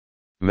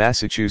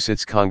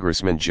Massachusetts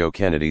Congressman Joe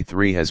Kennedy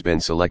III has been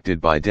selected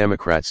by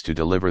Democrats to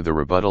deliver the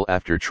rebuttal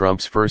after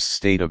Trump's first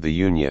State of the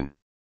Union.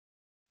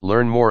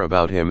 Learn more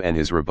about him and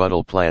his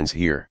rebuttal plans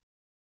here.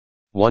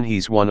 1.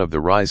 He's one of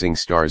the rising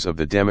stars of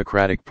the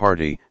Democratic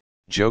Party.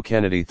 Joe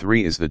Kennedy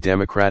III is the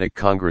Democratic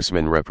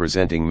congressman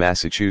representing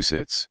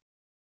Massachusetts.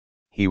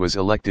 He was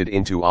elected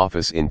into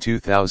office in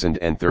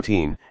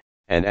 2013,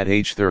 and at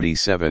age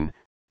 37,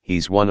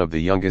 he's one of the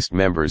youngest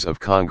members of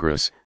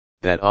Congress.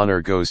 That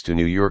honor goes to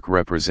New York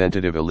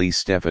Representative Elise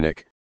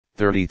Stefanik,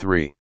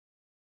 33.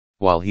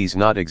 While he's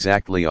not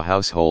exactly a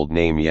household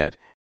name yet,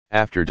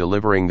 after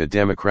delivering the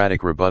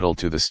Democratic rebuttal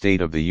to the State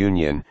of the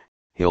Union,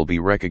 he'll be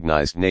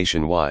recognized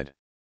nationwide.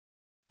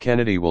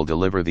 Kennedy will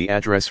deliver the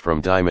address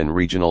from Diman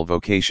Regional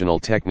Vocational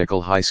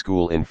Technical High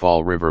School in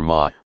Fall River,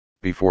 Ma,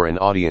 before an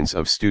audience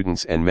of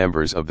students and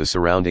members of the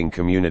surrounding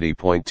community.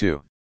 Point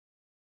 2.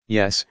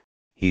 Yes,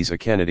 he's a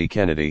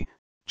Kennedy.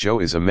 Joe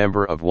is a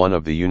member of one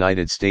of the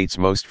United States'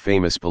 most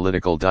famous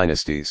political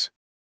dynasties.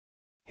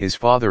 His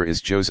father is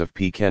Joseph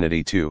P.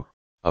 Kennedy II,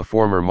 a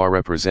former Ma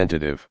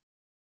representative.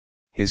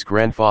 His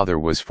grandfather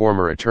was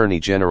former Attorney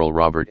General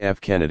Robert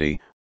F. Kennedy,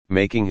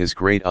 making his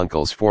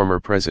great-uncles former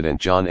President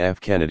John F.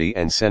 Kennedy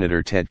and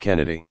Senator Ted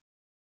Kennedy.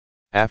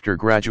 After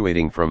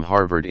graduating from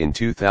Harvard in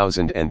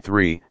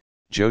 2003,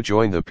 Joe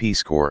joined the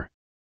Peace Corps.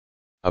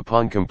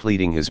 Upon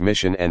completing his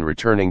mission and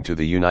returning to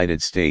the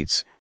United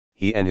States,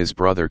 he and his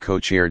brother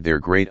co-chaired their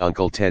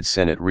great-uncle Ted's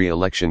Senate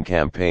re-election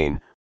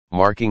campaign,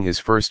 marking his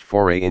first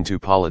foray into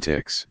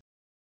politics.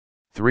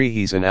 3.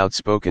 He's an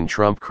outspoken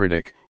Trump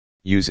critic.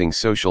 Using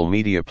social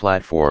media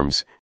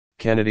platforms,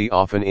 Kennedy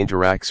often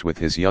interacts with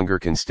his younger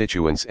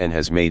constituents and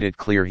has made it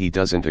clear he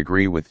doesn't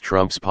agree with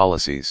Trump's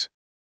policies.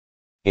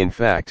 In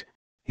fact,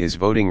 his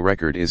voting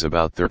record is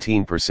about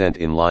 13%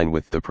 in line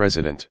with the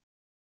president.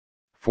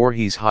 4.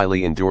 He's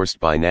highly endorsed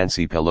by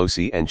Nancy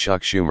Pelosi and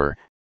Chuck Schumer.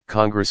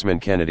 Congressman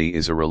Kennedy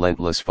is a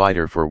relentless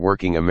fighter for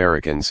working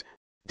Americans,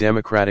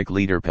 Democratic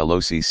leader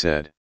Pelosi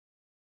said.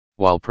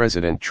 While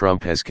President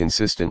Trump has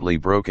consistently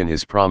broken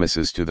his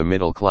promises to the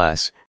middle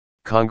class,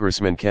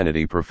 Congressman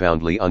Kennedy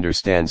profoundly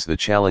understands the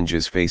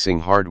challenges facing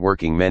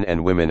hard-working men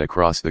and women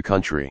across the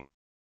country.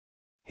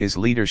 His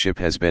leadership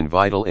has been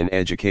vital in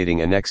educating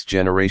a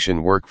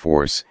next-generation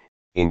workforce,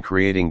 in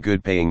creating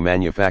good-paying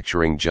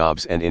manufacturing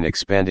jobs and in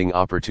expanding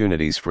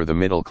opportunities for the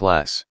middle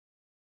class.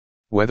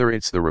 Whether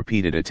it's the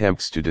repeated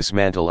attempts to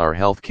dismantle our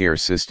healthcare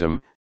system,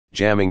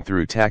 jamming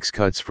through tax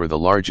cuts for the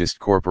largest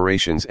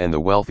corporations and the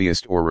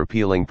wealthiest, or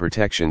repealing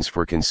protections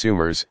for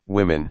consumers,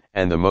 women,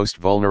 and the most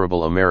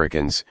vulnerable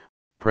Americans,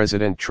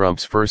 President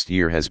Trump's first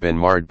year has been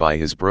marred by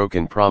his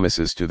broken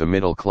promises to the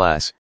middle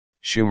class,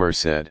 Schumer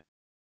said.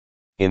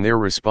 In their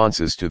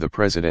responses to the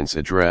president's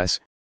address,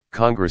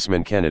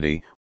 Congressman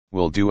Kennedy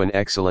will do an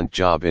excellent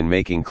job in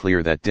making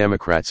clear that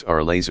Democrats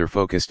are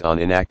laser-focused on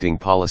enacting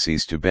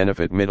policies to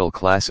benefit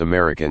middle-class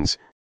Americans,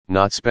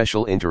 not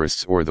special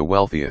interests or the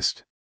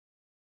wealthiest.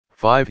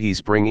 5.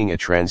 He's bringing a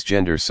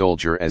transgender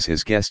soldier as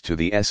his guest to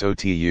the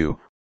SOTU.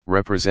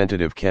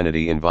 Representative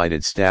Kennedy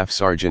invited Staff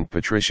Sergeant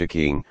Patricia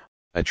King,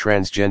 a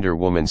transgender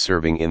woman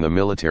serving in the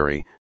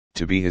military,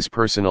 to be his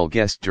personal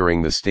guest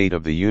during the State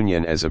of the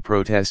Union as a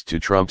protest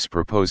to Trump's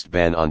proposed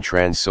ban on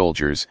trans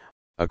soldiers,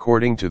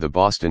 according to the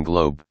Boston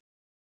Globe.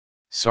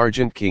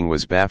 Sergeant King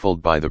was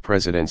baffled by the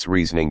president's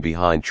reasoning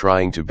behind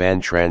trying to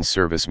ban trans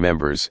service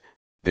members.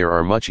 There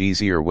are much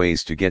easier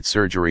ways to get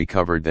surgery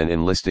covered than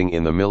enlisting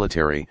in the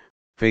military,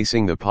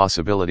 facing the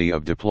possibility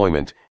of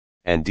deployment,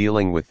 and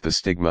dealing with the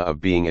stigma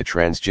of being a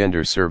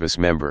transgender service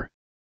member.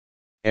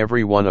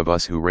 Every one of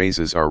us who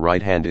raises our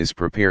right hand is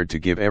prepared to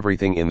give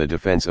everything in the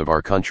defense of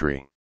our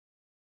country.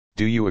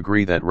 Do you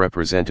agree that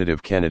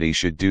Representative Kennedy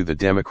should do the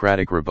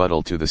Democratic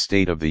rebuttal to the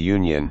State of the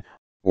Union,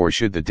 or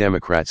should the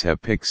Democrats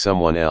have picked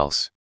someone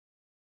else?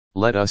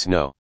 Let us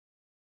know.